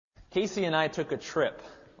Casey and I took a trip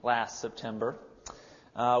last September.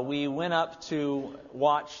 We went up to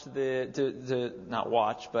watch to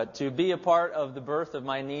be a part of the birth of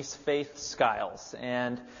my niece Faith Skiles.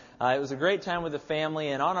 And it was a great time with the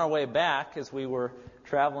family. And on our way back, as we were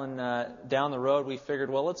traveling down the road, we figured,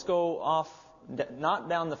 well, let's go off, not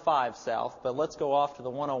down the 5 south, but let's go off to the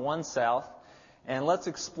 101 south, and let's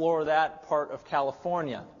explore that part of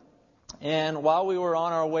California. And while we were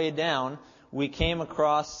on our way down, we came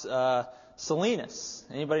across Salinas.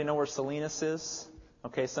 Anybody know where Salinas is?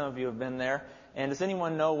 Okay, some of you have been there. And does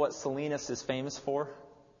anyone know what Salinas is famous for?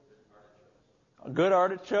 Good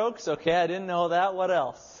artichokes. Okay, I didn't know that. What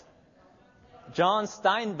else? John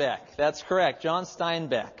Steinbeck. That's correct. John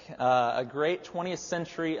Steinbeck, a great 20th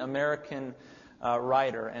century American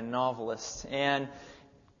writer and novelist. And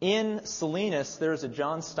in Salinas, there's a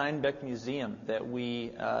John Steinbeck museum that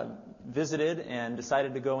we visited and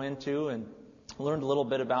decided to go into, and learned a little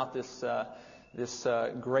bit about this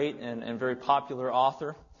great and very popular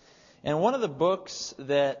author. And one of the books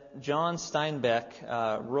that John Steinbeck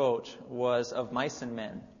wrote was Of Mice and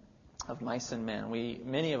Men. Of Mice and Men.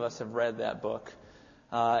 Many of us have read that book.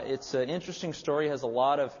 It's an interesting story, has a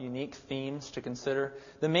lot of unique themes to consider.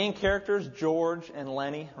 The main characters, George and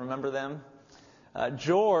Lenny, remember them?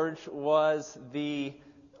 George was the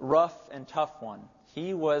rough and tough one.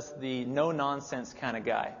 He was the no-nonsense kind of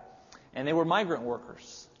guy. And they were migrant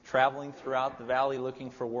workers, traveling throughout the valley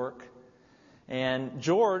looking for work. And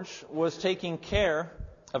George was taking care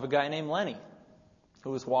of a guy named Lenny, who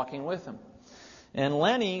was walking with him. And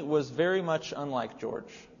Lenny was very much unlike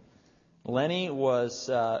George. Lenny was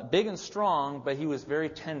big and strong, but he was very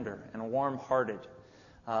tender and warm-hearted.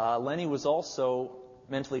 Lenny was also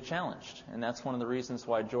mentally challenged, and that's one of the reasons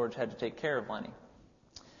why George had to take care of Lenny.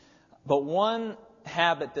 But one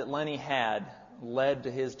habit that Lenny had led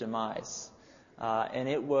to his demise. And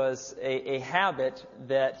it was a habit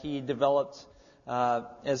that he developed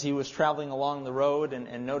as he was traveling along the road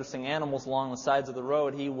and noticing animals along the sides of the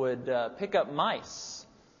road. He would pick up mice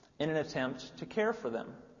in an attempt to care for them.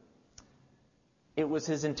 It was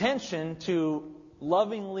his intention to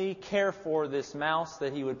lovingly care for this mouse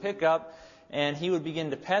that he would pick up, and he would begin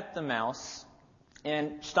to pet the mouse.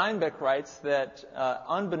 And Steinbeck writes that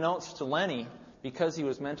unbeknownst to Lenny, because he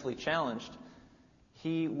was mentally challenged,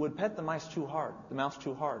 he would pet the mouse too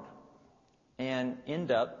hard, and end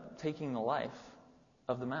up taking the life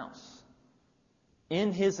of the mouse.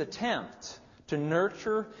 In his attempt to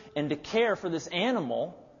nurture and to care for this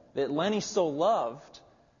animal that Lenny so loved,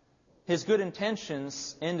 his good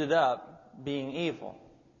intentions ended up being evil.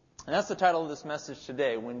 And that's the title of this message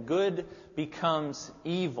today, When Good Becomes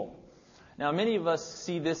Evil. Now, many of us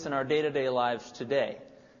see this in our day-to-day lives today.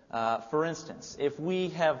 For instance, if we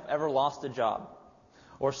have ever lost a job,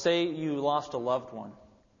 or say you lost a loved one,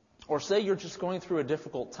 or say you're just going through a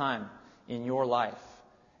difficult time in your life,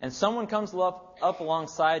 and someone comes up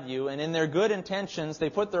alongside you, and in their good intentions,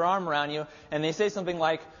 they put their arm around you, and they say something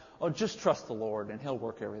like, "Oh, just trust the Lord, and He'll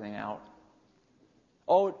work everything out.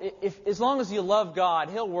 Oh, as long as you love God,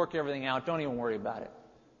 He'll work everything out. Don't even worry about it."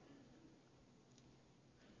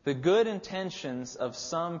 The good intentions of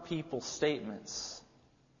some people's statements,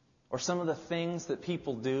 or some of the things that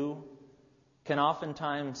people do, can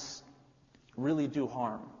oftentimes really do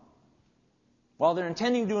harm. While they're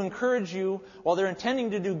intending to encourage you, while they're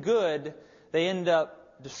intending to do good, they end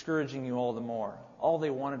up discouraging you all the more. All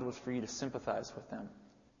they wanted was for you to sympathize with them.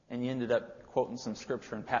 And you ended up quoting some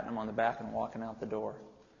scripture and patting them on the back and walking out the door.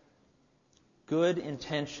 Good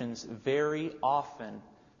intentions very often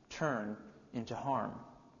turn into harm.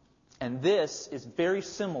 And this is very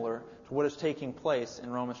similar to what is taking place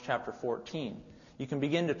in Romans chapter 14. You can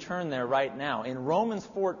begin to turn there right now. In Romans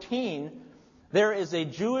 14, there is a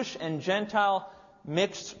Jewish and Gentile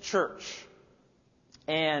mixed church.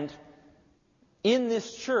 And in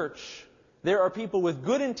this church, there are people with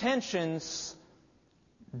good intentions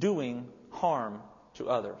doing harm to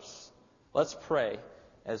others. Let's pray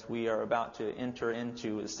as we are about to enter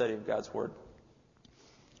into the study of God's Word.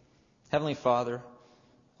 Heavenly Father,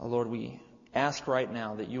 Lord, we ask right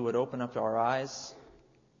now that you would open up our eyes,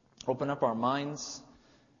 open up our minds,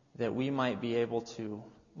 that we might be able to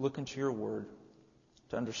look into your Word,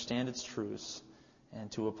 to understand its truths,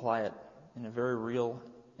 and to apply it in a very real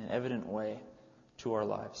and evident way to our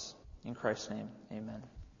lives. In Christ's name, amen.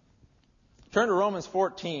 Turn to Romans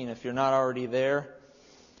 14 if you're not already there.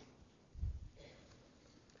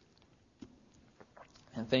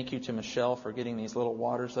 And thank you to Michelle for getting these little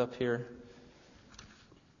waters up here.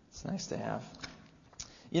 It's nice to have.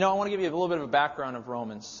 I want to give you a little bit of a background of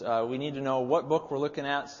Romans. We need to know what book we're looking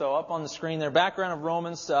at. So up on the screen there, background of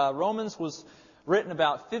Romans. Romans was written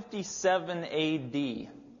about 57 A.D.,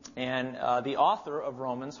 and the author of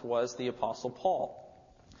Romans was the Apostle Paul.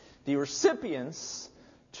 The recipients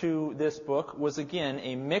to this book was, again,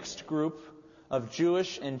 a mixed group of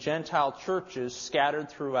Jewish and Gentile churches scattered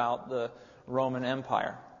throughout the Roman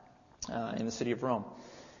Empire in the city of Rome.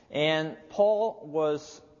 And Paul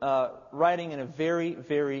was writing in a very,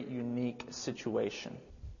 very unique situation.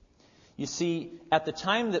 You see, at the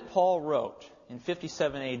time that Paul wrote, in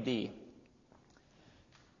 57 A.D.,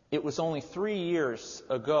 it was only 3 years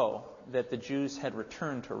ago that the Jews had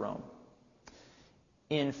returned to Rome.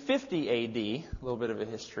 In 50 A.D., a little bit of a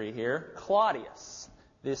history here, Claudius,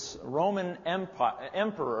 this Roman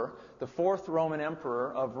emperor, the fourth Roman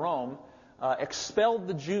emperor of Rome, expelled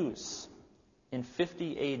the Jews in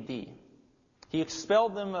 50 A.D. He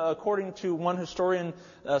expelled them, according to one historian,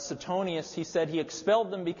 Suetonius, he said he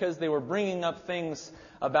expelled them because they were bringing up things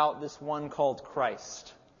about this one called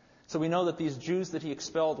Christ. So we know that these Jews that he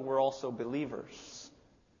expelled were also believers.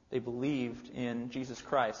 They believed in Jesus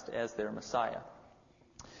Christ as their Messiah.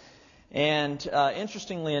 And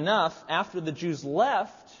interestingly enough, after the Jews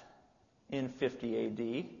left in 50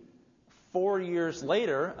 A.D., 4 years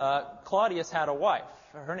later, Claudius had a wife.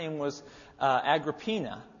 Her name was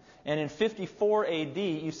Agrippina. And in 54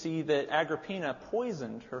 A.D., you see that Agrippina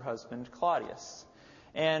poisoned her husband, Claudius.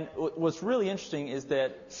 And what's really interesting is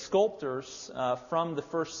that sculptors from the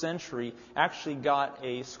first century actually got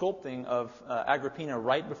a sculpting of Agrippina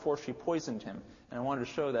right before she poisoned him. And I wanted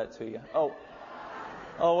to show that to you.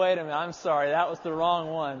 Oh, wait a minute. I'm sorry. That was the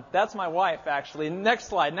wrong one. That's my wife, actually. Next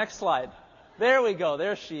slide. There we go.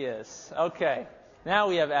 There she is. Okay. Now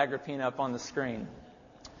we have Agrippina up on the screen.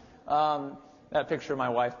 That picture of my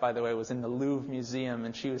wife, by the way, was in the Louvre Museum,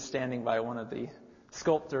 and she was standing by one of the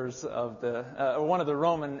sculptors of one of the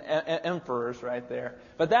Roman emperors right there.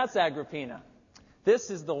 But that's Agrippina. This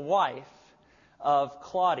is the wife of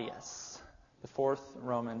Claudius, the fourth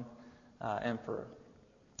Roman emperor.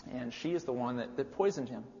 And she is the one that poisoned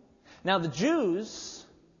him. Now the Jews,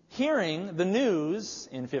 hearing the news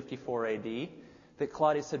in 54 A.D. that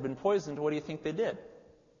Claudius had been poisoned, what do you think they did?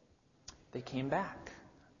 They came back.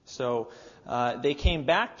 So they came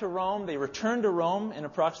back to Rome. They returned to Rome in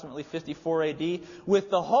approximately 54 A.D. with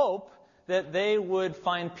the hope that they would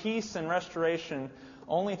find peace and restoration,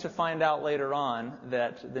 only to find out later on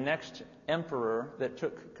that the next emperor that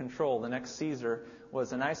took control, the next Caesar,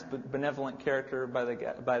 was a nice benevolent character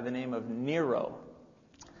by the name of Nero.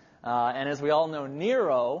 And as we all know,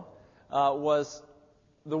 Nero was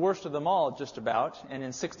the worst of them all, just about. And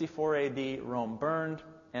in 64 A.D., Rome burned,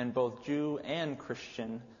 and both Jew and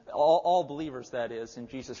Christian, all believers, that is, in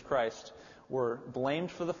Jesus Christ, were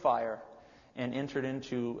blamed for the fire and entered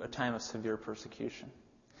into a time of severe persecution.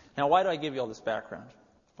 Now, why do I give you all this background?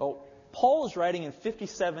 Well, Paul is writing in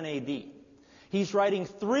 57 A.D. He's writing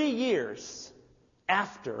 3 years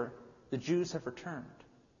after the Jews have returned.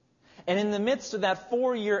 And in the midst of that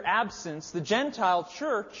 4-year absence, the Gentile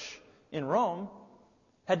church in Rome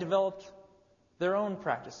had developed their own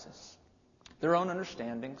practices, their own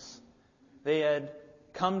understandings. They had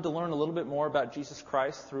come to learn a little bit more about Jesus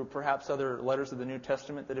Christ through perhaps other letters of the New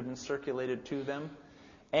Testament that had been circulated to them.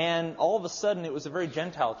 And all of a sudden, it was a very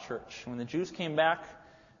Gentile church. When the Jews came back,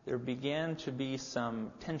 there began to be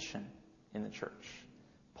some tension in the church.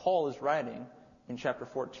 Paul is writing in chapter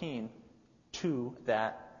 14 to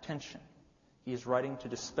that tension. He is writing to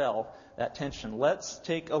dispel that tension. Let's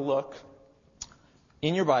take a look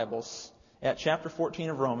in your Bibles at chapter 14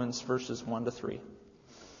 of Romans, verses 1 to 3.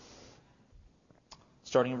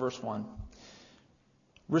 Starting in verse 1.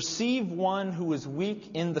 Receive one who is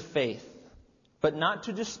weak in the faith, but not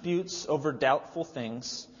to disputes over doubtful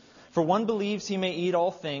things. For one believes he may eat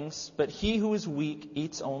all things, but he who is weak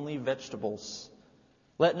eats only vegetables.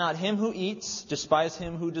 Let not him who eats despise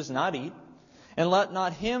him who does not eat, and let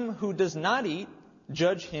not him who does not eat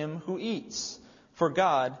judge him who eats, for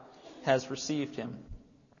God has received him.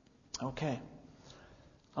 Okay.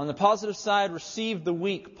 On the positive side, receive the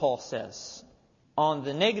weak, Paul says. On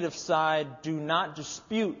the negative side, do not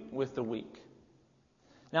dispute with the weak.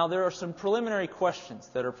 Now, there are some preliminary questions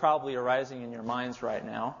that are probably arising in your minds right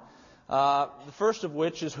now. The first of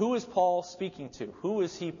which is, who is Paul speaking to? Who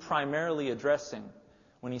is he primarily addressing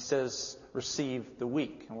when he says, receive the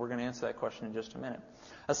weak? And we're going to answer that question in just a minute.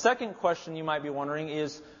 A second question you might be wondering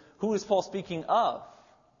is, who is Paul speaking of?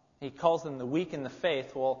 He calls them the weak in the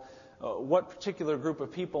faith. Well, what particular group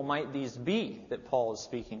of people might these be that Paul is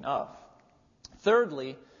speaking of?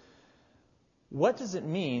 Thirdly, what does it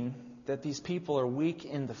mean that these people are weak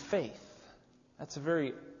in the faith? That's a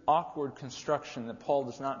very awkward construction that Paul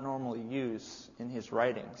does not normally use in his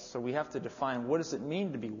writings. So we have to define, what does it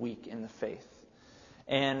mean to be weak in the faith?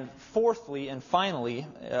 And fourthly and finally,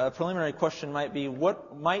 a preliminary question might be,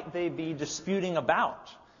 what might they be disputing about?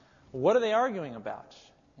 What are they arguing about?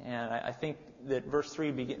 And I think that verse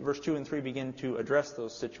 2 and 3 begin to address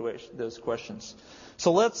those questions.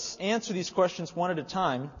 So let's answer these questions one at a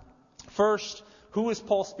time. First, who is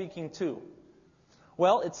Paul speaking to?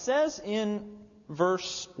 Well, it says in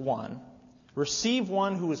verse 1, receive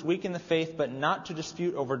one who is weak in the faith, but not to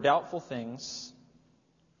dispute over doubtful things.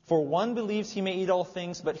 For one believes he may eat all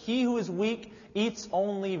things, but he who is weak eats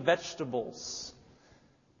only vegetables.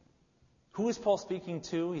 Who is Paul speaking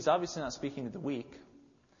to? He's obviously not speaking to the weak.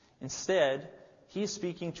 Instead, he is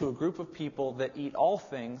speaking to a group of people that eat all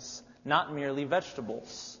things, not merely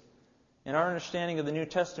vegetables. In our understanding of the New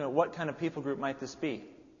Testament, what kind of people group might this be?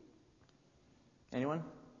 Anyone?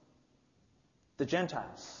 The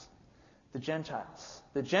Gentiles. The Gentiles.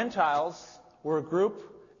 The Gentiles were a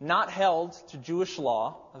group not held to Jewish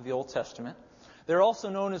law of the Old Testament. They're also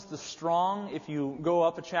known as the strong. If you go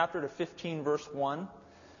up a chapter to 15 verse 1,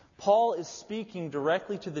 Paul is speaking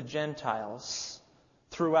directly to the Gentiles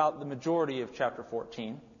throughout the majority of chapter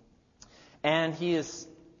 14. And he is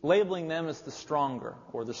labeling them as the stronger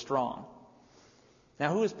or the strong.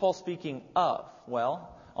 Now, who is Paul speaking of?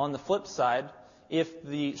 Well, on the flip side, if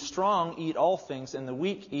the strong eat all things and the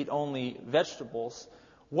weak eat only vegetables,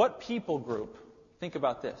 what people group, think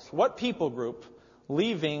about this, what people group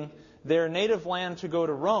leaving their native land to go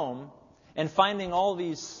to Rome and finding all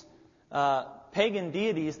these pagan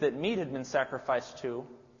deities that meat had been sacrificed to,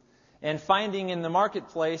 and finding in the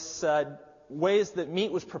marketplace ways that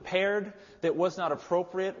meat was prepared that was not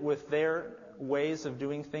appropriate with their ways of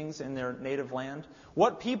doing things in their native land,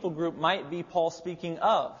 what people group might be Paul speaking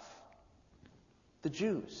of? The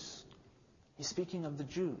Jews. He's speaking of the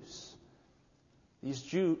Jews. These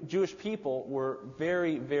Jewish people were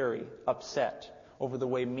very, very upset over the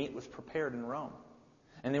way meat was prepared in Rome.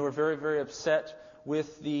 And they were very, very upset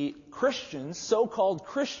with the Christians, so-called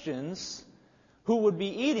Christians, who would be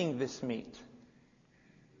eating this meat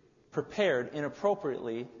prepared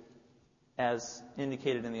inappropriately as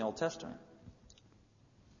indicated in the Old Testament.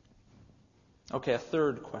 Okay, a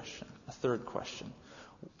third question.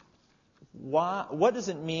 What does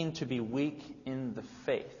it mean to be weak in the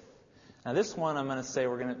faith? Now this one I'm going to say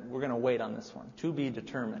we're going to wait on this one. To be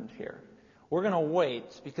determined here. We're going to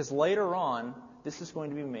wait because later on this is going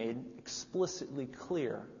to be made explicitly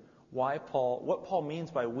clear what Paul means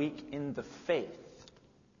by weak in the faith.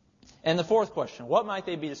 And the fourth question, what might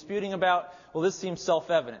they be disputing about? Well, this seems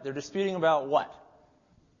self-evident. They're disputing about what?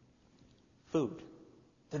 Food.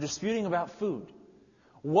 They're disputing about food.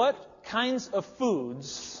 What kinds of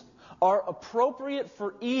foods are appropriate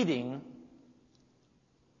for eating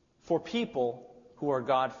for people who are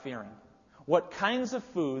God-fearing? What kinds of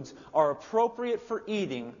foods are appropriate for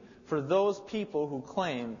eating for those people who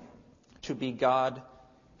claim to be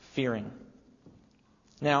God-fearing?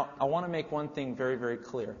 Now, I want to make one thing very, very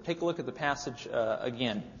clear. Take a look at the passage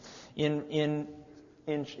again. In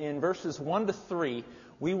verses 1 to 3,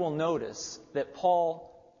 we will notice that Paul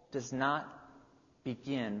does not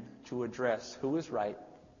begin to address who is right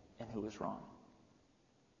and who is wrong.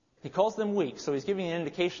 He calls them weak, so he's giving an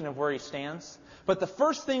indication of where he stands. But the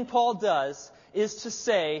first thing Paul does is to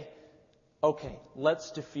say, okay,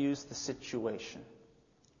 let's diffuse the situation.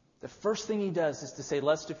 The first thing he does is to say,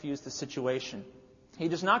 let's diffuse the situation. He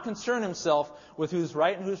does not concern himself with who's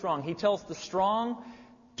right and who's wrong. He tells the strong,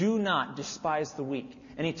 do not despise the weak.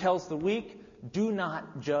 And he tells the weak, do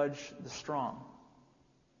not judge the strong.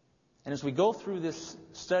 And as we go through this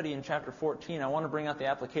study in chapter 14, I want to bring out the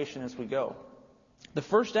application as we go. The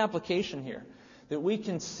first application here that we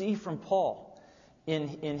can see from Paul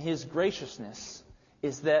in his graciousness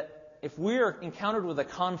is that if we are encountered with a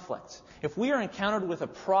conflict, if we are encountered with a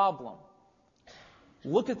problem,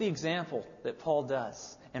 look at the example that Paul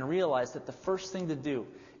does and realize that the first thing to do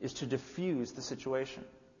is to diffuse the situation.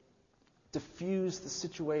 Diffuse the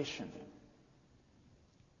situation.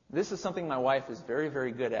 This is something my wife is very,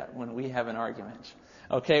 very good at when we have an argument.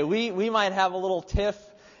 Okay, we might have a little tiff,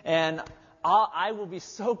 and I will be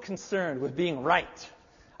so concerned with being right.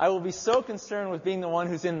 I will be so concerned with being the one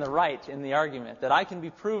who's in the right in the argument, that I can be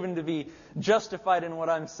proven to be justified in what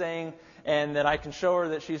I'm saying, and that I can show her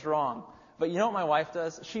that she's wrong. But you know what my wife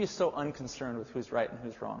does? She is so unconcerned with who's right and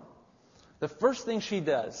who's wrong. The first thing she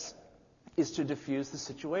does is to diffuse the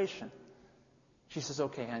situation. She says,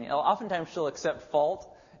 okay, honey. Oftentimes she'll accept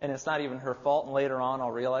fault, and it's not even her fault, and later on I'll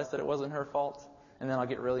realize that it wasn't her fault, and then I'll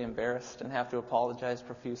get really embarrassed and have to apologize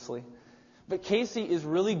profusely. But Casey is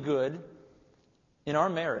really good in our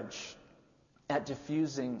marriage at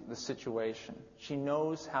diffusing the situation. She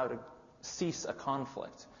knows how to cease a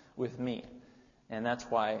conflict with me. And that's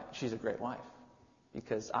why she's a great wife.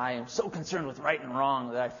 Because I am so concerned with right and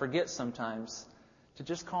wrong that I forget sometimes to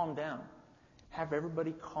just calm down. Have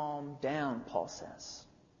everybody calm down, Paul says.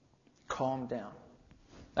 Calm down.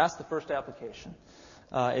 That's the first application.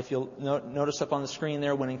 If you'll notice up on the screen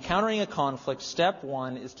there, when encountering a conflict, step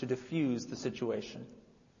 1 is to diffuse the situation.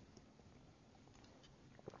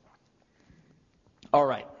 All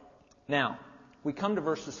right. Now, we come to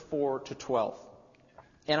verses 4 to 12.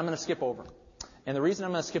 And I'm going to skip over. And the reason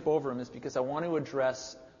I'm going to skip over them is because I want to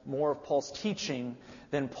address more of Paul's teaching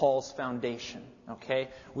than Paul's foundation. Okay?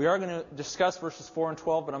 We are going to discuss verses 4 and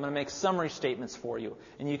 12, but I'm going to make summary statements for you.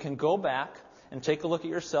 And you can go back and take a look at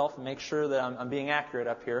yourself and make sure that I'm being accurate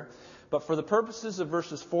up here. But for the purposes of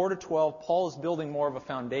verses 4 to 12, Paul is building more of a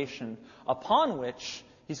foundation upon which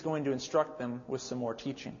he's going to instruct them with some more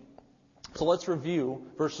teaching. So let's review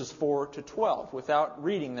verses 4 to 12. Without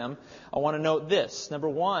reading them, I want to note this. Number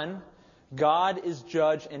 1, God is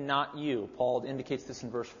judge and not you. Paul indicates this in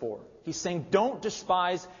verse 4. He's saying don't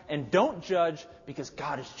despise and don't judge because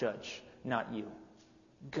God is judge, not you.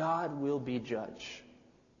 God will be judge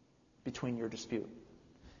between your dispute.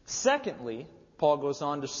 Secondly, Paul goes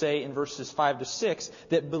on to say in verses 5 to 6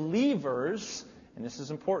 that believers, and this is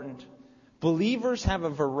important, believers have a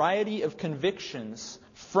variety of convictions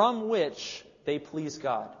from which they please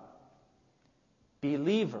God.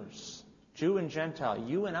 Believers, Jew and Gentile,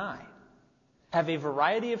 you and I, have a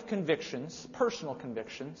variety of convictions, personal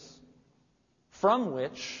convictions, from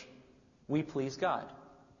which we please God.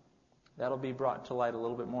 That'll be brought to light a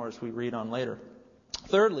little bit more as we read on later.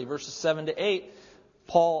 Thirdly, verses 7 to 8,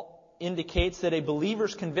 Paul indicates that a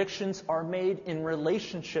believer's convictions are made in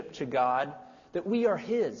relationship to God, that we are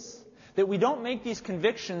His. That we don't make these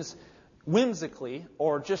convictions whimsically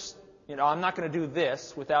or just, I'm not going to do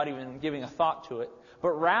this without even giving a thought to it,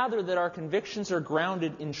 but rather that our convictions are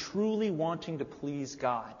grounded in truly wanting to please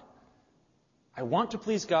God. I want to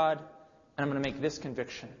please God, and I'm going to make this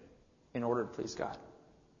conviction in order to please God.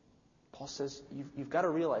 Paul says you've got to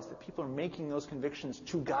realize that people are making those convictions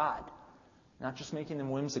to God, not just making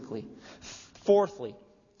them whimsically. Fourthly,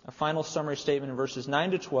 a final summary statement in verses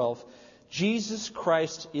 9 to 12, Jesus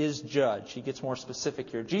Christ is judge. He gets more specific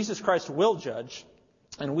here. Jesus Christ will judge,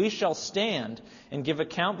 and we shall stand and give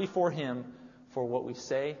account before Him for what we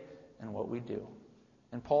say and what we do.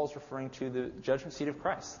 And Paul is referring to the judgment seat of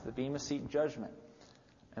Christ, the Bema seat judgment.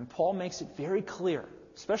 And Paul makes it very clear,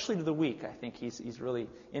 especially to the weak. I think he's really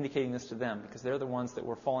indicating this to them because they're the ones that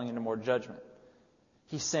were falling into more judgment.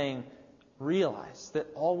 He's saying, realize that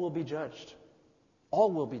all will be judged.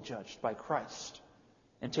 All will be judged by Christ.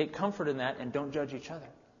 And take comfort in that and don't judge each other.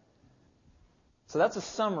 So that's a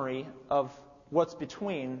summary of what's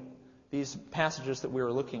between these passages that we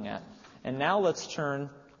were looking at. And now let's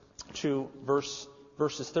turn to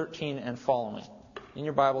verses 13 and following. In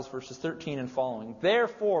your Bibles, verses 13 and following.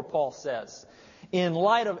 Therefore, Paul says, in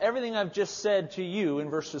light of everything I've just said to you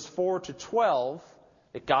in verses 4 to 12,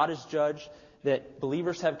 that God is judge, that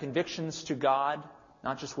believers have convictions to God,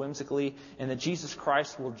 not just whimsically, and that Jesus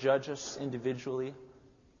Christ will judge us individually.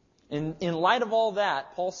 In light of all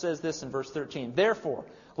that, Paul says this in verse 13, therefore,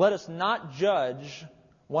 let us not judge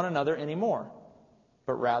one another anymore,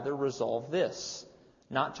 but rather resolve this,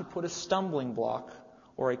 not to put a stumbling block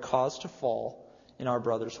or a cause to fall in our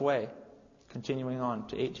brother's way. Continuing on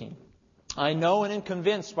to 18. I know and am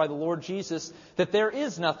convinced by the Lord Jesus that there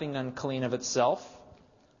is nothing unclean of itself,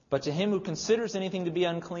 but to him who considers anything to be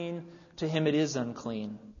unclean, to him it is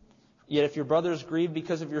unclean. Yet if your brother is grieved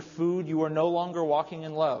because of your food, you are no longer walking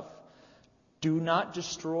in love. Do not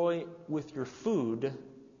destroy with your food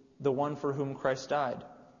the one for whom Christ died.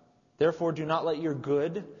 Therefore, do not let your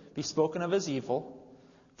good be spoken of as evil,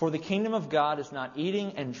 for the kingdom of God is not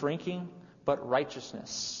eating and drinking, but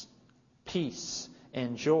righteousness, peace,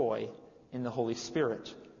 and joy in the Holy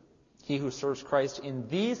Spirit. He who serves Christ in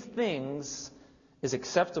these things is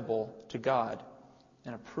acceptable to God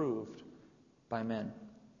and approved by men.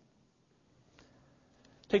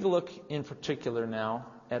 Take a look in particular now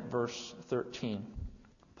at verse 13.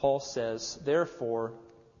 Paul says, therefore,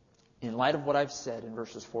 in light of what I've said in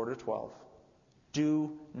verses 4 to 12,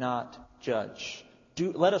 do not judge.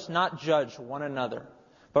 Let us not judge one another,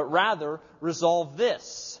 but rather resolve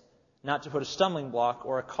this, not to put a stumbling block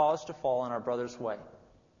or a cause to fall in our brother's way.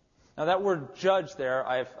 Now that word judge there,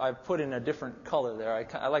 I've put in a different color there.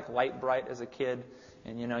 I like light bright as a kid,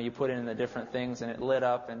 and you put in the different things and it lit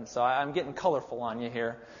up, and so I'm getting colorful on you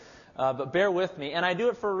here. But bear with me, and I do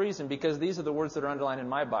it for a reason, because these are the words that are underlined in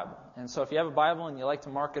my Bible. And so if you have a Bible and you like to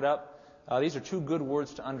mark it up, these are two good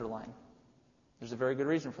words to underline. There's a very good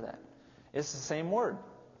reason for that. It's the same word.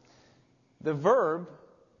 The verb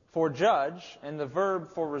for judge and the verb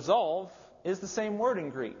for resolve is the same word in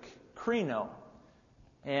Greek, krino.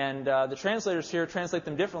 And the translators here translate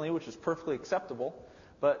them differently, which is perfectly acceptable.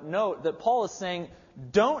 But note that Paul is saying,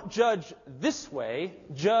 don't judge this way,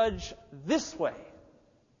 judge this way.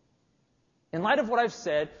 In light of what I've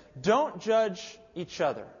said, don't judge each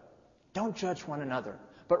other. Don't judge one another.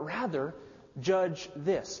 But rather, judge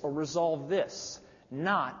this or resolve this,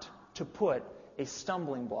 not to put a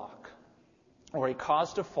stumbling block or a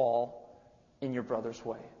cause to fall in your brother's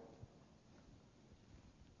way.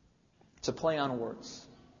 It's a play on words.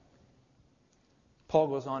 Paul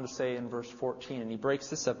goes on to say in verse 14, and he breaks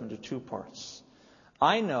this up into two parts.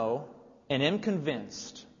 I know and am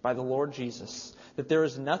convinced by the Lord Jesus that there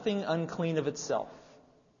is nothing unclean of itself,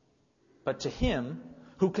 but to him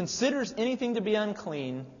who considers anything to be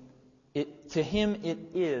unclean, to him it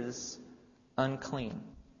is unclean.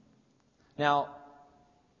 Now,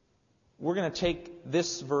 we're going to take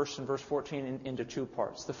this verse in verse 14 into two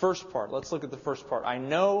parts. The first part, let's look at the first part. I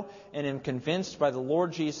know and am convinced by the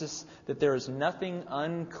Lord Jesus that there is nothing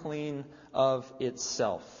unclean of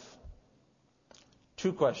itself.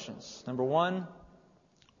 Two questions. Number one,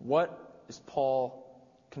 what is Paul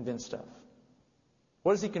convinced of?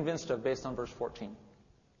 What is he convinced of based on verse 14?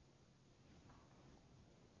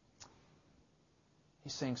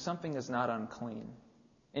 He's saying something is not unclean.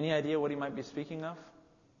 Any idea what he might be speaking of?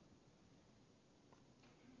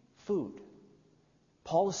 Food.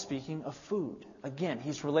 Paul is speaking of food. Again,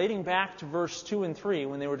 he's relating back to verse 2 and 3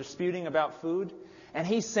 when they were disputing about food. And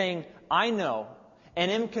he's saying, I know and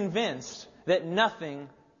am convinced that nothing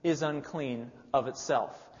is unclean of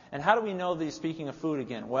itself. And how do we know that he's speaking of food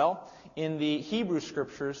again? Well, in the Hebrew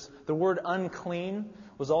Scriptures, the word unclean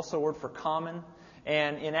was also a word for common.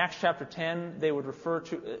 And in Acts chapter 10, they would refer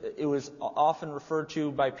to it was often referred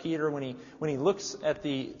to by Peter when he looks at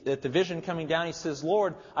the vision coming down. He says,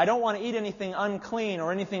 "Lord, I don't want to eat anything unclean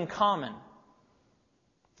or anything common."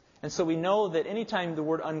 And so we know that anytime the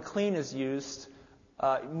word unclean is used,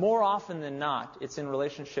 more often than not, it's in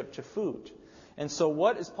relationship to food. And so,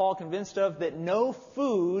 what is Paul convinced of? That no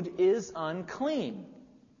food is unclean.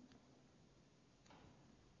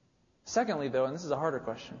 Secondly, though, and this is a harder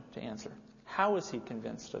question to answer. How is he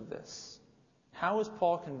convinced of this? How is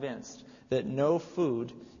Paul convinced that no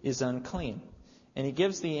food is unclean? And he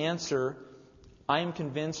gives the answer, I am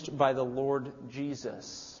convinced by the Lord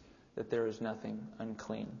Jesus that there is nothing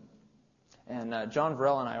unclean. And John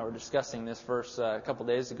Varell and I were discussing this verse a couple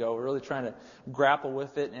days ago. We're really trying to grapple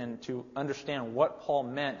with it and to understand what Paul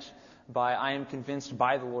meant by I am convinced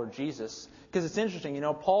by the Lord Jesus. Because it's interesting,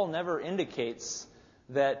 Paul never indicates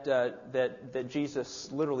that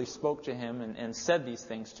Jesus literally spoke to him and said these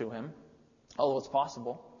things to him, although it's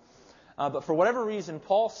possible. But for whatever reason,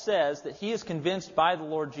 Paul says that he is convinced by the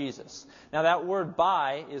Lord Jesus. Now that word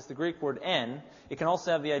by is the Greek word en. It can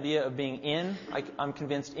also have the idea of being in. I'm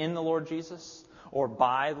convinced in the Lord Jesus, or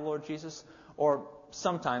by the Lord Jesus, or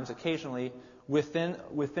sometimes, occasionally, within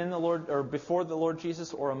the Lord, or before the Lord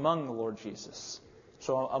Jesus, or among the Lord Jesus.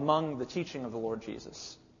 So among the teaching of the Lord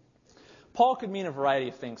Jesus. Paul could mean a variety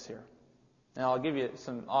of things here. Now, I'll give you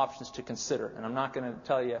some options to consider, and I'm not going to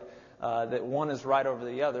tell you that one is right over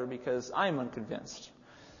the other because I'm unconvinced.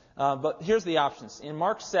 But here's the options. In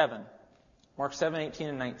Mark 7, 18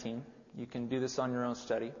 and 19, you can do this on your own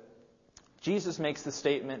study. Jesus makes the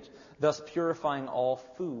statement, thus purifying all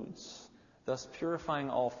foods. Thus purifying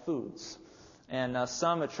all foods. And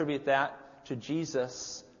some attribute that to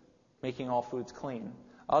Jesus making all foods clean.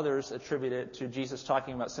 Others attribute it to Jesus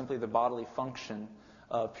talking about simply the bodily function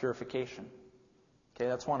of purification. Okay,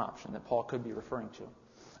 that's one option that Paul could be referring to.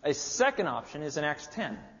 A second option is in Acts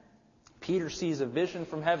 10. Peter sees a vision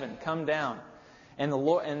from heaven come down, and the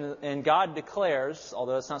Lord and God declares,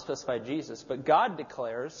 although it's not specified Jesus, but God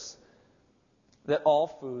declares that all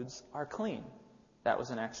foods are clean. That was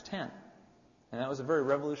in Acts 10, and that was a very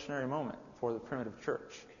revolutionary moment for the primitive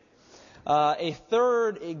church. A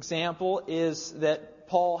third example is that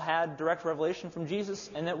Paul had direct revelation from Jesus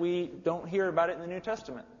and that we don't hear about it in the New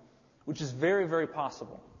Testament, which is very, very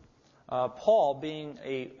possible. Paul, being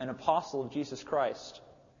an apostle of Jesus Christ,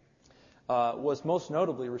 was most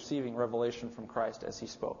notably receiving revelation from Christ as he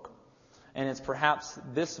spoke. And it's perhaps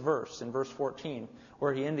this verse, in verse 14,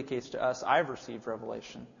 where he indicates to us, I've received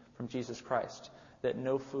revelation from Jesus Christ, that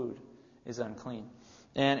no food is unclean.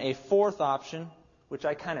 And a fourth option, which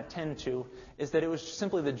I kind of tend to, is that it was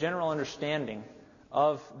simply the general understanding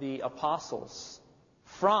of the apostles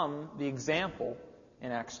from the example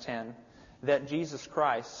in Acts 10 that Jesus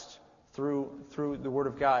Christ, through the Word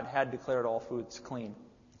of God, had declared all foods clean.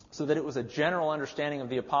 So that it was a general understanding of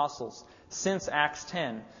the apostles since Acts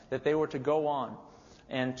 10 that they were to go on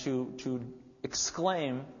and to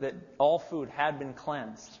exclaim that all food had been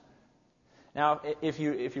cleansed. Now, if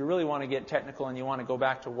you really want to get technical and you want to go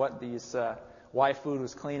back to what why food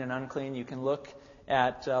was clean and unclean, you can look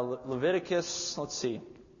at Leviticus,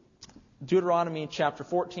 Deuteronomy chapter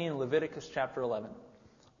 14 and Leviticus chapter 11.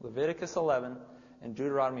 Leviticus 11 and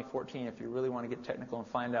Deuteronomy 14 if you really want to get technical and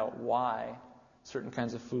find out why certain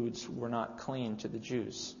kinds of foods were not clean to the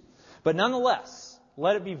Jews. But nonetheless,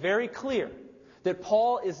 let it be very clear that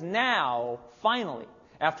Paul is now, finally,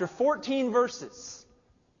 after 14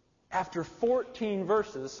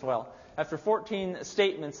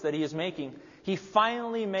 statements that he is making, he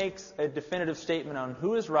finally makes a definitive statement on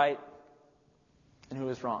who is right and who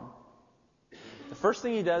is wrong. The first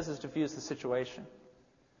thing he does is diffuse the situation.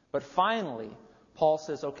 But finally, Paul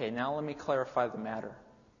says, okay, now let me clarify the matter.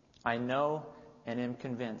 I know and am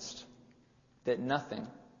convinced that nothing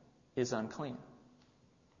is unclean.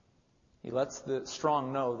 He lets the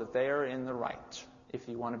strong know that they are in the right, if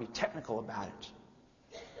you want to be technical about it.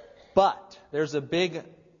 But there's a big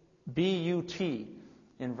B-U-T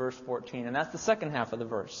in verse 14, and that's the second half of the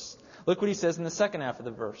verse. Look what he says in the second half of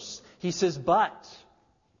the verse. He says, but,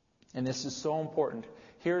 and this is so important,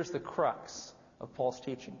 here's the crux of Paul's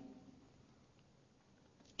teaching.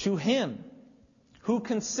 To him who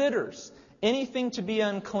considers anything to be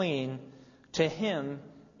unclean, to him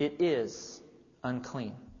it is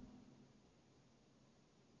unclean.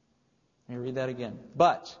 Let me read that again.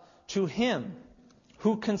 But to him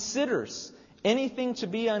who considers anything to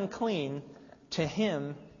be unclean, to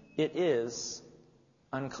him it is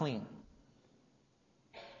unclean.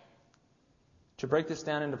 To break this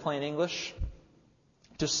down into plain English,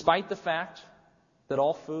 despite the fact that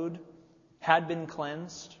all food had been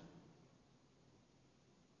cleansed,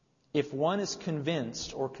 if one is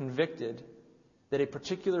convinced or convicted that a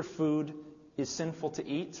particular food is sinful to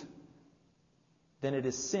eat, then it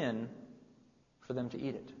is sin for them to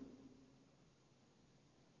eat it.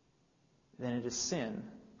 Then it is sin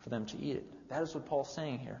for them to eat it. That is what Paul's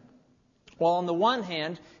saying here. While on the one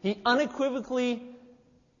hand, he unequivocally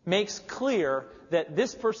makes clear that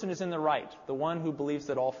this person is in the right, the one who believes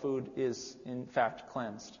that all food is in fact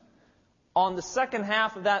cleansed. On the second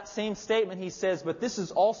half of that same statement, he says, but this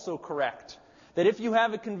is also correct, that if you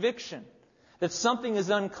have a conviction that something is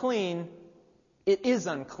unclean, it is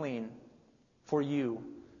unclean for you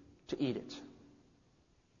to eat it.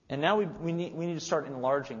 And now we need to start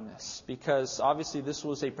enlarging this, because obviously this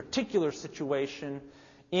was a particular situation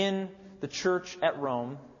in the church at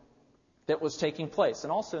Rome that was taking place,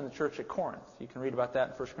 and also in the church at Corinth. You can read about that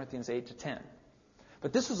in 1 Corinthians 8 to 10.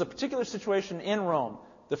 But this was a particular situation in Rome,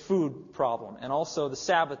 the food problem, and also the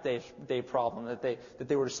Sabbath day problem that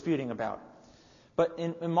they were disputing about. But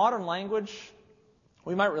in modern language,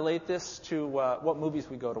 we might relate this to what movies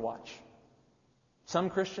we go to watch. Some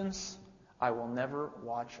Christians, I will never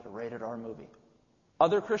watch a rated R movie.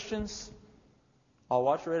 Other Christians, I'll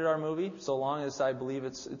watch a rated R movie so long as I believe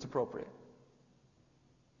it's appropriate.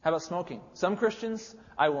 How about smoking? Some Christians,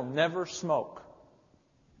 I will never smoke.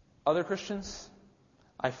 Other Christians,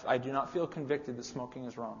 I do not feel convicted that smoking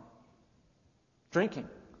is wrong. Drinking.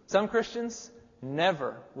 Some Christians,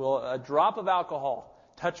 never will a drop of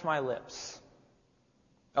alcohol touch my lips.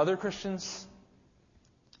 Other Christians,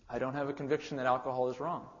 I don't have a conviction that alcohol is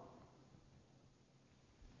wrong.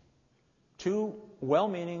 Two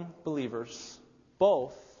well-meaning believers,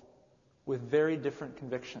 both with very different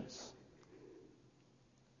convictions.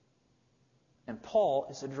 And Paul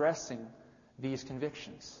is addressing these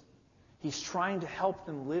convictions. He's trying to help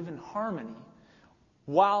them live in harmony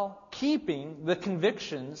while keeping the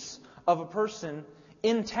convictions of a person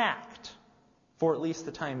intact for at least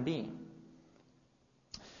the time being.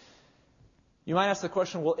 You might ask the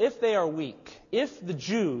question, well, if they are weak, if the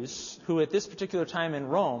Jews who at this particular time in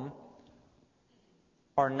Rome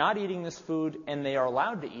are not eating this food and they are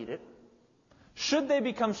allowed to eat it, should they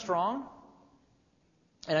become strong?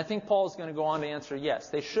 And I think Paul is going to go on to answer yes,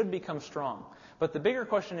 they should become strong. But the bigger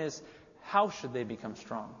question is, how should they become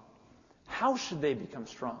strong? How should they become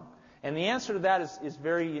strong? And the answer to that is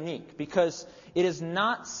very unique, because it is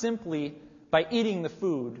not simply by eating the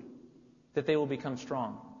food that they will become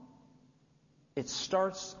strong. It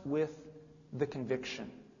starts with the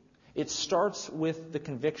conviction. It starts with the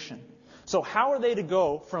conviction. So how are they to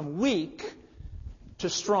go from weak to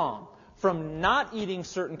strong? From not eating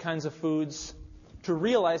certain kinds of foods to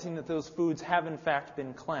realizing that those foods have in fact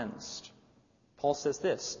been cleansed? Paul says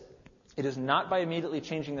this: it is not by immediately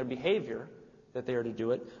changing their behavior that they are to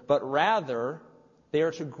do it, but rather they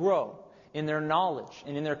are to grow in their knowledge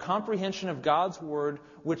and in their comprehension of God's Word,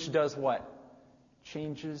 which does what?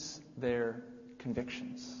 Changes their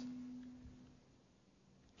convictions.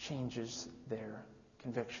 changes their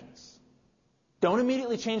convictions. Don't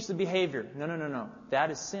immediately change the behavior. No. That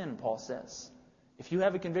is sin, Paul says. If you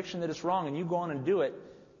have a conviction that it's wrong and you go on and do it,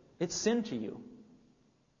 it's sin to you.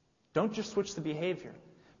 Don't just switch the behavior.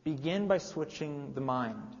 Begin by switching the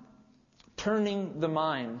mind. Turning the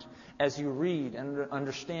mind as you read and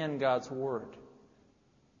understand God's Word.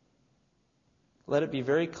 Let it be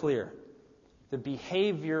very clear. The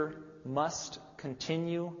behavior must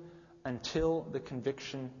continue until the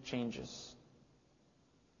conviction changes.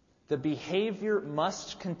 The behavior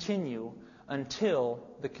must continue until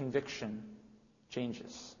the conviction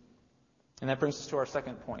changes. And that brings us to our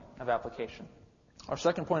second point of application. Our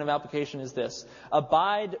second point of application is this.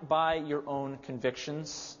 Abide by your own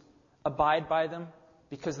convictions. Abide by them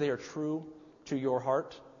because they are true to your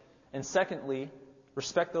heart. And secondly,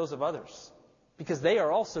 respect those of others because they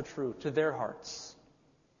are also true to their hearts.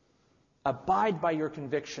 Abide by your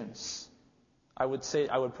convictions. I would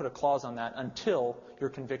put a clause on that, until your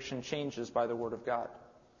conviction changes by the Word of God.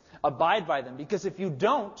 Abide by them, because if you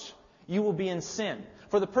don't, you will be in sin.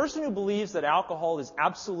 For the person who believes that alcohol is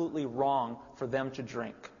absolutely wrong for them to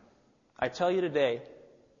drink, I tell you today,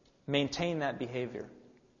 maintain that behavior.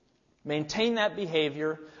 Maintain that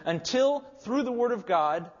behavior until, through the Word of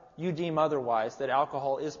God, you deem otherwise, that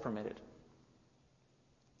alcohol is permitted.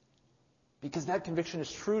 Because that conviction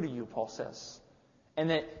is true to you, Paul says. And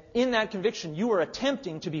that in that conviction, you are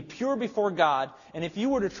attempting to be pure before God. And if you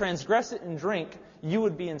were to transgress it and drink, you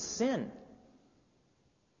would be in sin.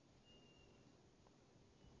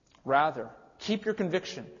 Rather, keep your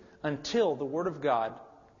conviction until the Word of God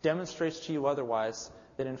demonstrates to you otherwise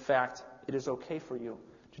that, in fact, it is okay for you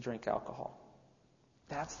to drink alcohol.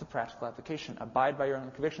 That's the practical application. Abide by your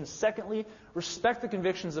own convictions. Secondly, respect the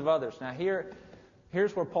convictions of others. Now,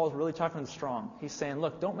 here's where Paul's really talking strong. He's saying,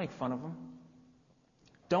 look, don't make fun of them.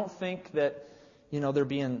 Don't think that, they're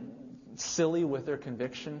being silly with their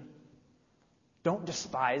conviction. Don't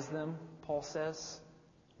despise them, Paul says.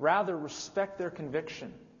 Rather, respect their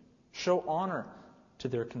conviction. Show honor to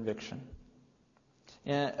their conviction.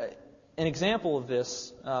 And an example of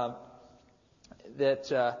this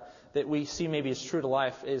that we see maybe is true to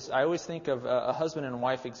life is, I always think of a husband and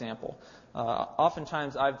wife example.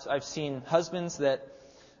 Oftentimes, I've seen husbands that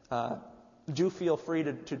do feel free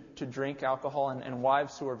to drink alcohol, and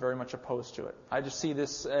wives who are very much opposed to it. I just see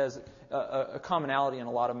this as a commonality in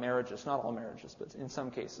a lot of marriages, not all marriages, but in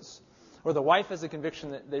some cases. Or the wife has a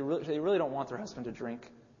conviction that they really don't want their husband to drink,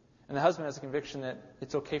 and the husband has a conviction that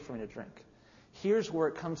it's okay for me to drink. Here's where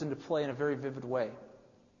it comes into play in a very vivid way.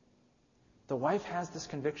 The wife has this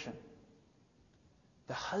conviction.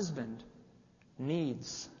 The husband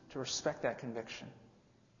needs to respect that conviction.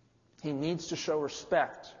 He needs to show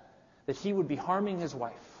respect that he would be harming his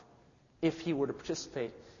wife if he were to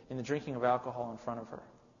participate in the drinking of alcohol in front of her.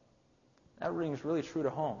 That rings really true to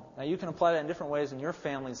home. Now, you can apply that in different ways in your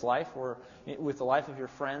family's life or with the life of your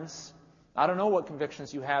friends. I don't know what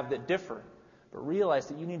convictions you have that differ, but realize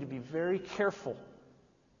that you need to be very careful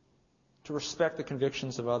to respect the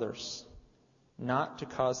convictions of others, not to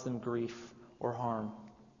cause them grief or harm.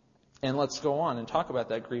 And let's go on and talk about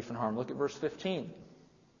that grief and harm. Look at verse 15.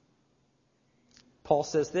 Paul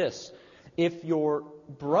says this, if your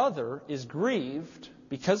brother is grieved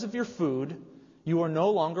because of your food, you are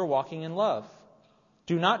no longer walking in love.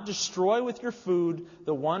 Do not destroy with your food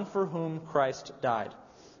the one for whom Christ died.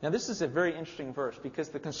 Now, this is a very interesting verse because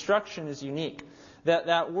the construction is unique.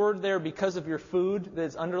 That word there, because of your food, that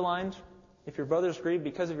is underlined, if your brother is grieved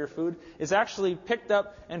because of your food, is actually picked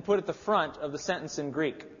up and put at the front of the sentence in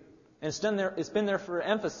Greek. And it's been there for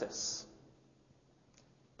emphasis.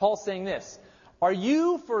 Paul's saying this, are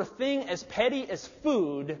you, for a thing as petty as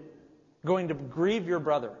food, going to grieve your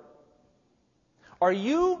brother? Are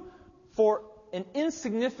you, for an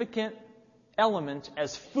insignificant element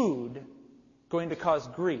as food, going to cause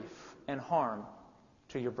grief and harm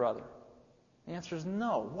to your brother? The answer is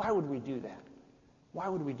no. Why would we do that? Why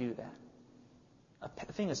would we do that?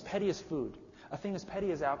 A thing as petty as food, a thing as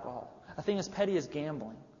petty as alcohol, a thing as petty as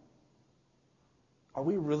gambling. Are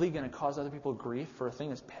we really going to cause other people grief for a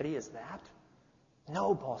thing as petty as that?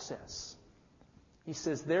 No, Paul says. He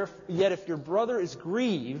says, yet if your brother is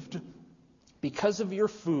grieved because of your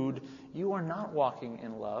food, you are not walking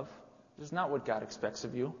in love. This is not what God expects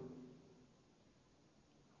of you.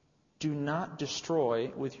 Do not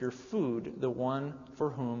destroy with your food the one for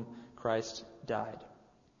whom Christ died.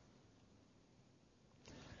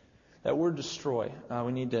 That word destroy,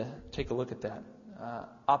 we need to take a look at that.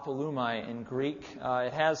 Apolumai in Greek,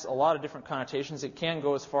 it has a lot of different connotations. It can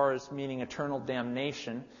go as far as meaning eternal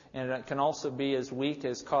damnation, and it can also be as weak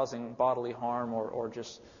as causing bodily harm or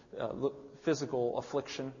just physical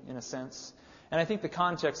affliction in a sense. And I think the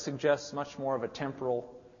context suggests much more of a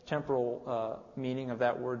temporal meaning of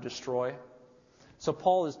that word destroy. So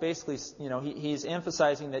Paul is basically, he's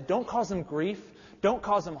emphasizing that don't cause them grief, don't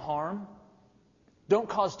cause them harm, don't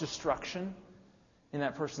cause destruction in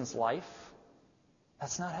that person's life.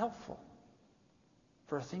 That's not helpful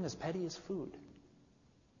for a thing as petty as food.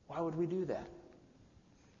 Why would we do that?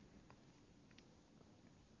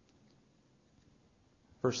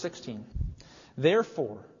 Verse 16.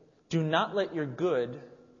 Therefore, do not let your good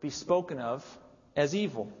be spoken of as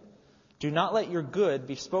evil. Do not let your good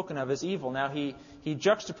be spoken of as evil. Now, he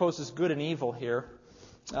juxtaposes good and evil here.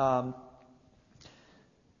 On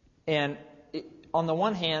the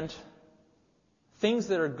one hand, things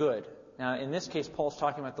that are good. Now, in this case, Paul's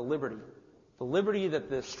talking about the liberty that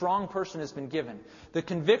the strong person has been given. The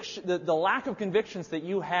conviction, the lack of convictions that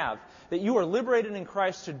you have, that you are liberated in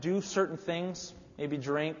Christ to do certain things, maybe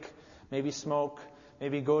drink, maybe smoke,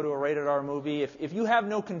 maybe go to a rated R movie. If you have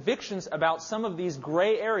no convictions about some of these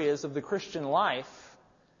gray areas of the Christian life,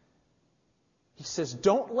 he says,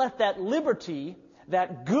 don't let that liberty,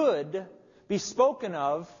 that good, be spoken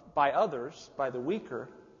of by others, by the weaker,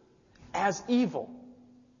 as evil.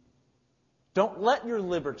 Don't let your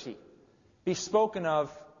liberty be spoken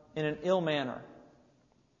of in an ill manner,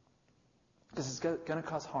 because it's going to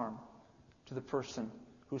cause harm to the person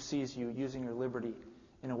who sees you using your liberty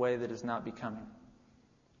in a way that is not becoming.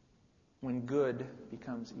 When good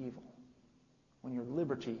becomes evil, when your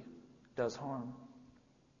liberty does harm.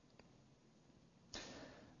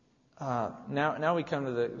 Now we come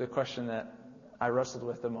to the question that I wrestled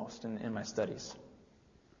with the most in my studies.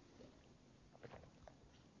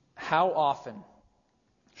 How often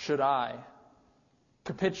should I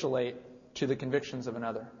capitulate to the convictions of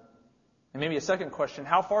another? And maybe a second question,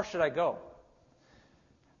 how far should I go?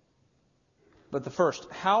 But the first,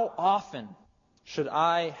 how often should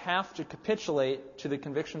I have to capitulate to the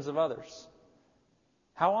convictions of others?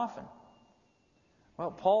 How often?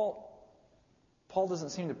 Well, Paul doesn't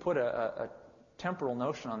seem to put a temporal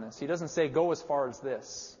notion on this. He doesn't say go as far as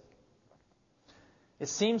this. It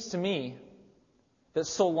seems to me that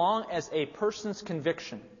so long as a person's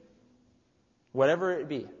conviction, whatever it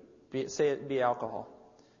be alcohol,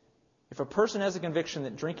 if a person has a conviction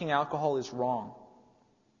that drinking alcohol is wrong,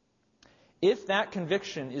 if that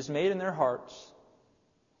conviction is made in their hearts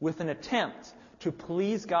with an attempt to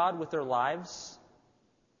please God with their lives,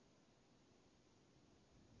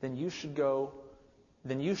 then you should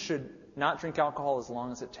not drink alcohol as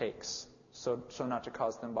long as it takes, so not to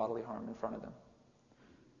cause them bodily harm in front of them.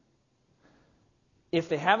 If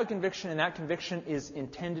they have a conviction and that conviction is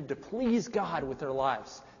intended to please God with their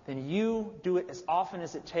lives, then you do it as often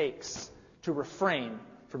as it takes to refrain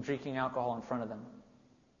from drinking alcohol in front of them.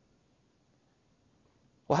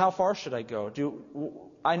 Well, how far should I go?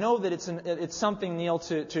 I know that it's something, Neil,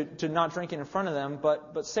 to not drink it in front of them,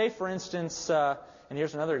 but say, for instance, and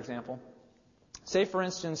here's another example. Say, for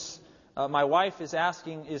instance, my wife is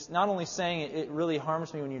not only saying it really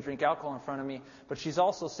harms me when you drink alcohol in front of me, but she's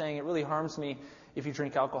also saying it really harms me if you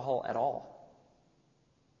drink alcohol at all.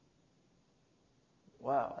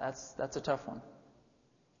 Wow, that's a tough one.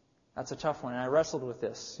 That's a tough one, and I wrestled with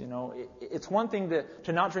this. It's one thing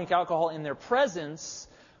to not drink alcohol in their presence,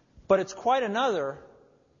 but it's quite another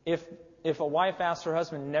if a wife asks her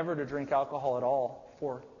husband never to drink alcohol at all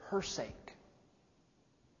for her sake.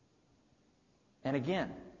 And again,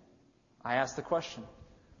 I ask the question,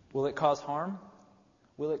 will it cause harm?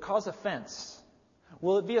 Will it cause offense?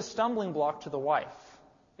 Will it be a stumbling block to the wife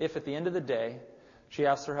if at the end of the day she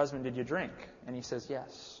asks her husband, did you drink? And he says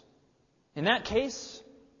yes. In that case,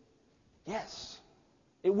 yes,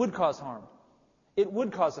 it would cause harm. It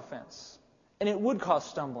would cause offense. And it would cause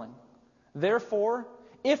stumbling. Therefore,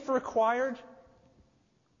 if required,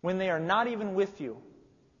 when they are not even with you,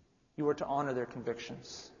 you are to honor their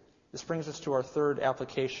convictions. This brings us to our third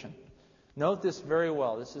application. Note this very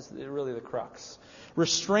well. This is really the crux.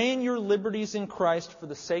 Restrain your liberties in Christ for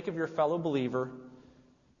the sake of your fellow believer.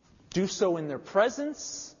 Do so in their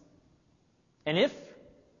presence, and if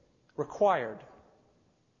required,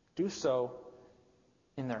 do so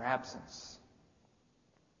in their absence.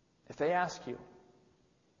 If they ask you,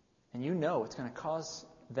 and you know it's going to cause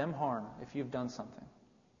them harm if you've done something,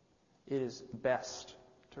 it is best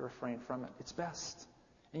to refrain from it. It's best.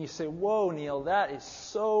 And you say, whoa, Neil, that is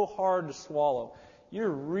so hard to swallow. You're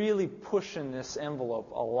really pushing this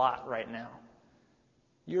envelope a lot right now.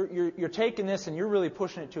 You're taking this and you're really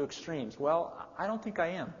pushing it to extremes. Well, I don't think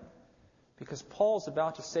I am. Because Paul's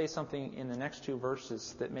about to say something in the next two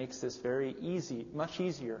verses that makes this very easy, much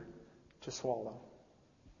easier to swallow.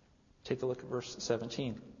 Take a look at verse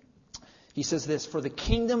 17. He says this, "For the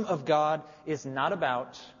kingdom of God is not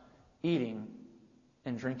about eating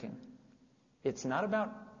and drinking." It's not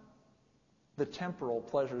about the temporal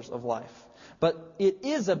pleasures of life, but it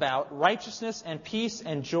is about righteousness and peace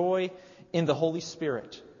and joy in the Holy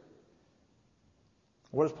Spirit.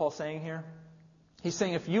 What is Paul saying here? He's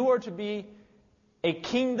saying if you are to be a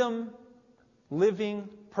kingdom living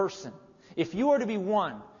person, if you are to be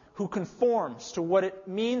one who conforms to what it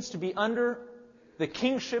means to be under the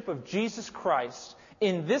kingship of Jesus Christ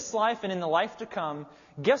in this life and in the life to come,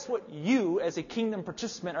 guess what you as a kingdom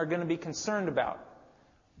participant are going to be concerned about?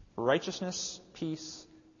 Righteousness, peace,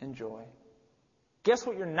 and joy. Guess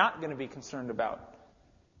what you're not going to be concerned about?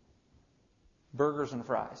 Burgers and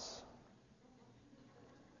fries.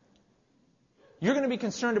 You're going to be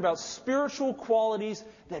concerned about spiritual qualities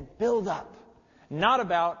that build up, not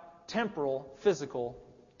about temporal, physical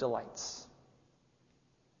delights.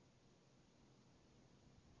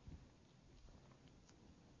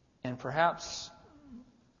 And perhaps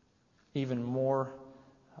even more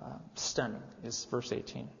stunning is verse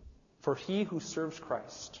 18. "For he who serves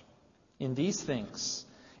Christ in these things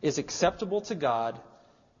is acceptable to God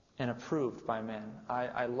and approved by men."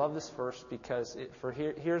 I love this verse because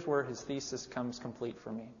here's where his thesis comes complete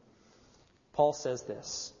for me. Paul says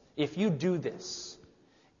this, if you do this,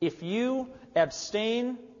 if you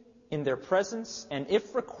abstain in their presence and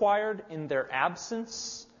if required in their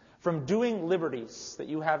absence from doing liberties that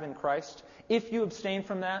you have in Christ, if you abstain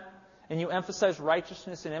from that and you emphasize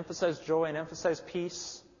righteousness and emphasize joy and emphasize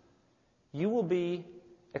peace, you will be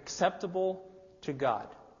acceptable to God.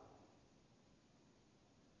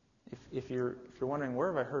 If you're wondering,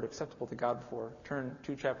 where have I heard acceptable to God before? Turn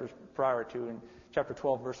 2 chapters prior to, in chapter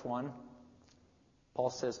 12, verse 1. Paul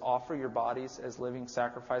says, "Offer your bodies as living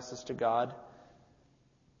sacrifices to God,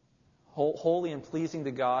 holy and pleasing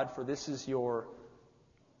to God, for this is your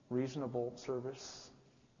reasonable service."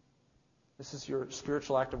 This is your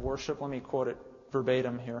spiritual act of worship. Let me quote it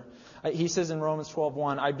verbatim here. He says in Romans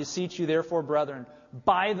 12:1, "I beseech you therefore, brethren,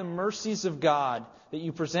 by the mercies of God, that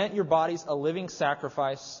you present your bodies a living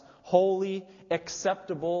sacrifice, holy,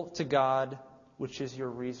 acceptable to God, which is your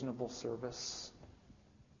reasonable service."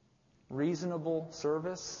 Reasonable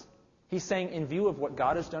service? He's saying, in view of what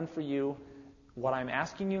God has done for you, what I'm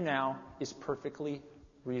asking you now is perfectly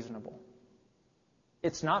reasonable.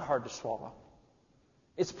 It's not hard to swallow.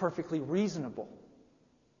 It's perfectly reasonable.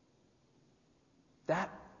 That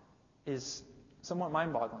is somewhat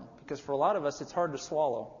mind-boggling, because for a lot of us it's hard to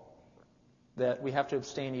swallow that we have to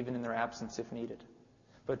abstain even in their absence if needed.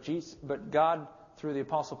 But God, through the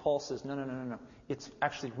Apostle Paul, says, no. It's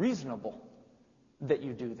actually reasonable that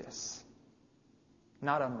you do this.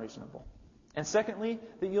 Not unreasonable. And secondly,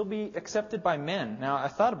 that you'll be accepted by men. Now, I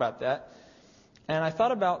thought about that, and I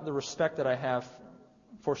thought about the respect that I have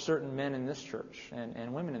for certain men in this church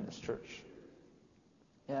and women in this church.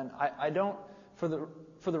 And I don't, for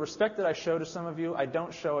the respect that I show to some of you, I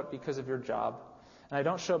don't show it because of your job. And I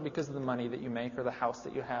don't show it because of the money that you make or the house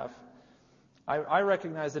that you have. I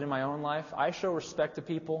recognize that in my own life, I show respect to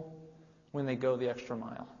people when they go the extra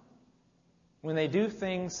mile. When they do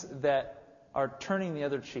things that are turning the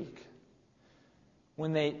other cheek.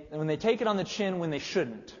 When they take it on the chin when they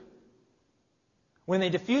shouldn't. When they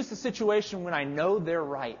diffuse the situation when I know they're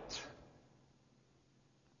right.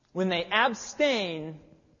 When they abstain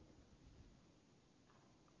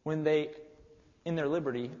when they, in their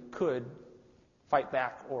liberty, could fight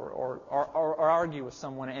back or argue with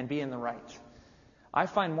someone and be in the right. I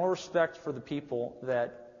find more respect for the people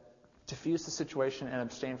that diffuse the situation and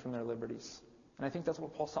abstain from their liberties. And I think that's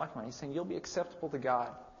what Paul's talking about. He's saying you'll be acceptable to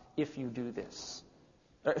God if you do this.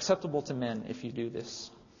 Or acceptable to men if you do this.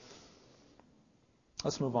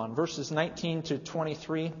 Let's move on. Verses 19 to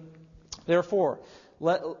 23.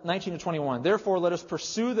 19 to 21. Therefore, let us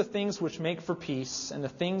pursue the things which make for peace and the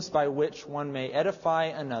things by which one may edify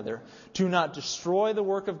another. Do not destroy the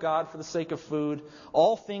work of God for the sake of food.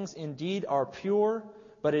 All things indeed are pure,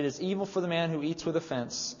 but it is evil for the man who eats with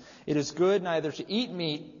offense. It is good neither to eat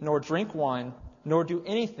meat nor drink wine, nor do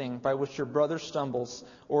anything by which your brother stumbles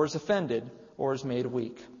or is offended or is made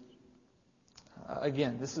weak.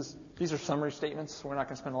 Again, these are summary statements. So we're not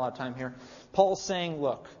going to spend a lot of time here. Paul's saying,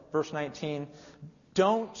 look, verse 19,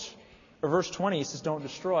 verse 20 he says don't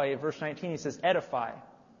destroy. Verse 19 he says edify.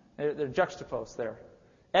 They're juxtaposed there.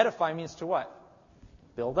 Edify means to what?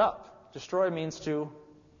 Build up. Destroy means to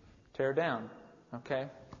tear down. Okay?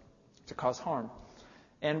 To cause harm.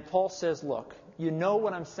 And Paul says, look, you know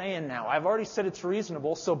what I'm saying now. I've already said it's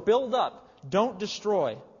reasonable, so build up. Don't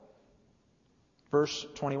destroy. Verse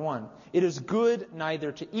 21. It is good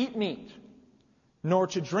neither to eat meat, nor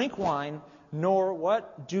to drink wine, nor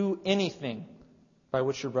what? Do anything by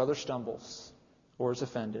which your brother stumbles, or is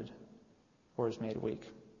offended, or is made weak.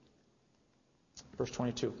 Verse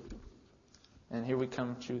 22. And here we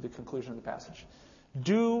come to the conclusion of the passage.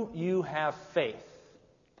 Do you have faith?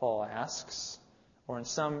 Paul asks. Or in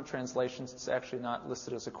some translations, it's actually not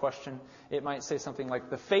listed as a question. It might say something like,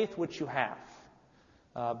 the faith which you have.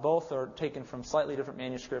 Both are taken from slightly different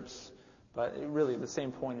manuscripts, but really the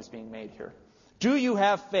same point is being made here. Do you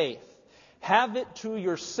have faith? Have it to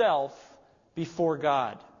yourself before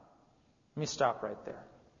God. Let me stop right there.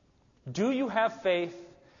 Do you have faith?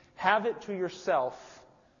 Have it to yourself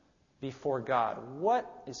before God. What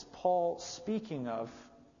is Paul speaking of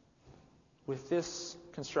with this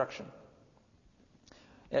construction?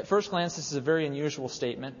 At first glance, this is a very unusual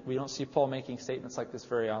statement. We don't see Paul making statements like this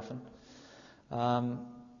very often.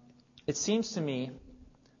 It seems to me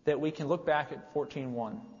that we can look back at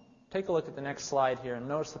 14:1. Take a look at the next slide here and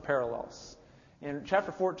notice the parallels. In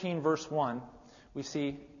chapter 14, verse 1, we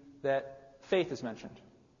see that faith is mentioned.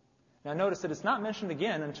 Now notice that it's not mentioned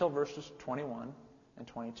again until verses 21 and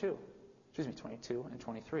 22. 22 and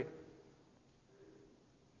 23.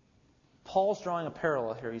 Paul's drawing a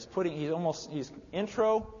parallel here. He's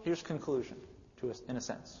intro, here's conclusion, in a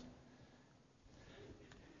sense.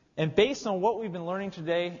 And based on what we've been learning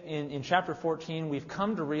today in chapter 14, we've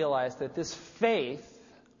come to realize that this faith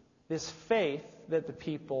that the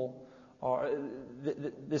people are,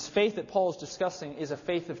 this faith that Paul is discussing is a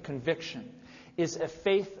faith of conviction, is a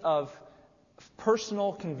faith of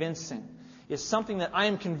personal convincing, is something that I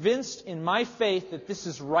am convinced in my faith that this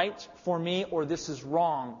is right for me or this is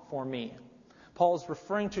wrong for me. Paul is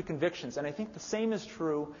referring to convictions, and I think the same is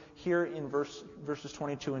true here in verses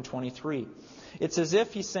 22 and 23. It's as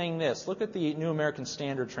if he's saying this. Look at the New American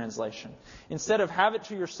Standard translation. Instead of have it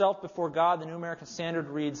to yourself before God, the New American Standard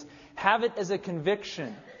reads, have it as a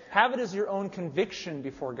conviction. Have it as your own conviction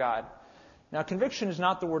before God. Now, conviction is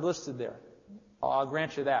not the word listed there. I'll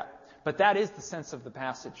grant you that. But that is the sense of the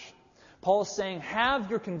passage. Paul is saying, have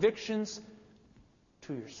your convictions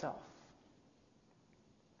to yourself.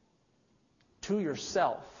 To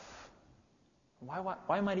yourself.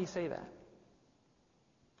 Why might he say that?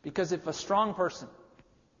 Because if a strong person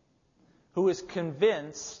who is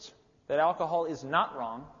convinced that alcohol is not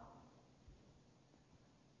wrong,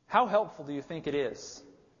 how helpful do you think it is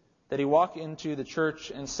that he walk into the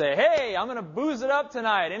church and say, hey, I'm going to booze it up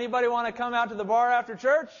tonight. Anybody want to come out to the bar after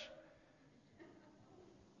church?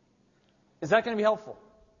 Is that going to be helpful?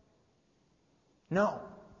 No.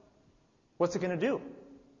 What's it going to do?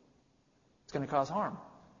 It's going to cause harm.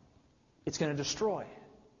 It's going to destroy.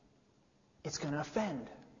 It's going to offend.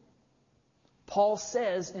 Paul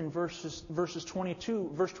says in verse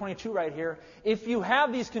 22 right here, if you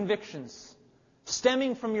have these convictions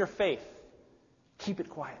stemming from your faith, keep it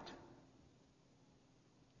quiet.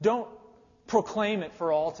 Don't proclaim it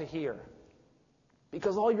for all to hear.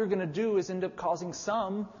 Because all you're going to do is end up causing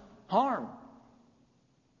some harm.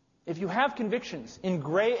 If you have convictions in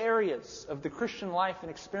gray areas of the Christian life and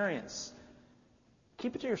experience,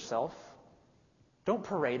 keep it to yourself. Don't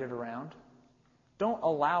parade it around. Don't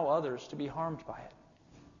allow others to be harmed by it.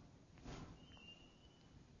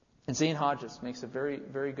 And Zane Hodges makes a very,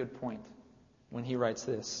 very good point when he writes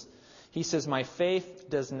this. He says, my faith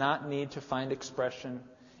does not need to find expression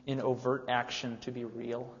in overt action to be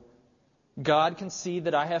real. God can see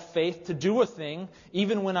that I have faith to do a thing,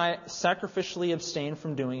 even when I sacrificially abstain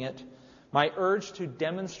from doing it. My urge to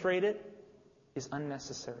demonstrate it is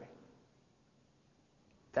unnecessary.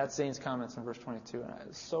 That's Zane's comments in verse 22, and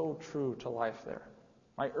it's so true to life there.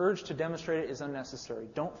 My urge to demonstrate it is unnecessary.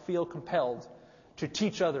 Don't feel compelled to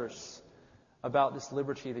teach others about this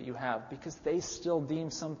liberty that you have, because they still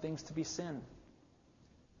deem some things to be sin.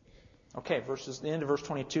 Okay, the end of verse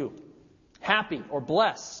 22. Happy or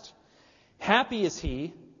blessed. Happy is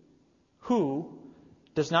he who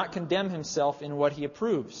does not condemn himself in what he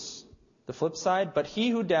approves. The flip side, but he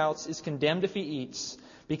who doubts is condemned if he eats,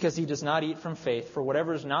 because he does not eat from faith, for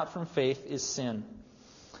whatever is not from faith is sin.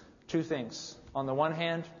 Two things. On the one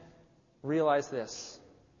hand, realize this.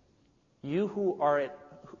 You who are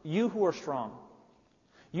strong,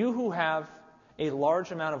 you who have a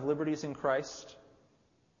large amount of liberties in Christ,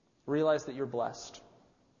 realize that you're blessed.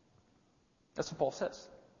 That's what Paul says.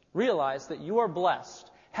 Realize that you are blessed.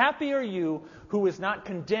 Happy are you who is not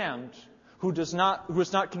condemned, who is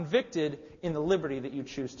not convicted in the liberty that you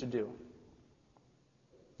choose to do.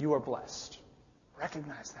 You are blessed.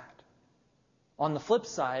 Recognize that. On the flip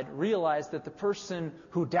side, realize that the person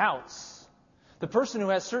who doubts, the person who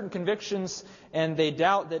has certain convictions and they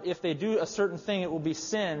doubt that if they do a certain thing it will be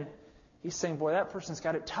sin, he's saying, boy, that person's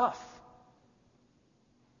got it tough.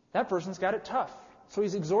 that person's got it tough. So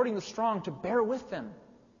he's exhorting the strong to bear with them.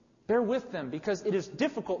 Bear with them because it is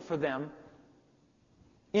difficult for them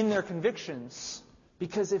in their convictions.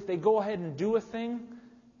 Because if they go ahead and do a thing,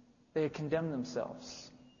 they condemn themselves.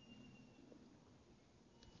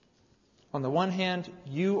 On the one hand,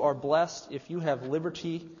 you are blessed if you have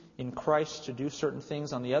liberty in Christ to do certain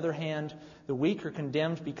things. On the other hand, the weak are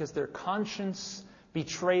condemned because their conscience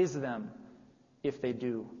betrays them if they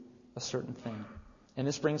do a certain thing. And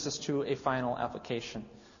this brings us to a final application.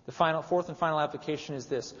 The fourth and final application is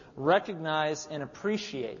this: recognize and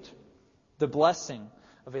appreciate the blessing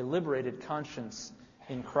of a liberated conscience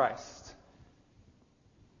in Christ.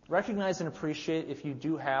 Recognize and appreciate, if you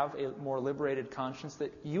do have a more liberated conscience,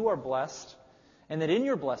 that you are blessed, and that in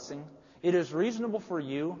your blessing, it is reasonable for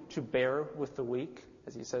you to bear with the weak,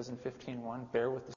 as he says in 15:1, bear with the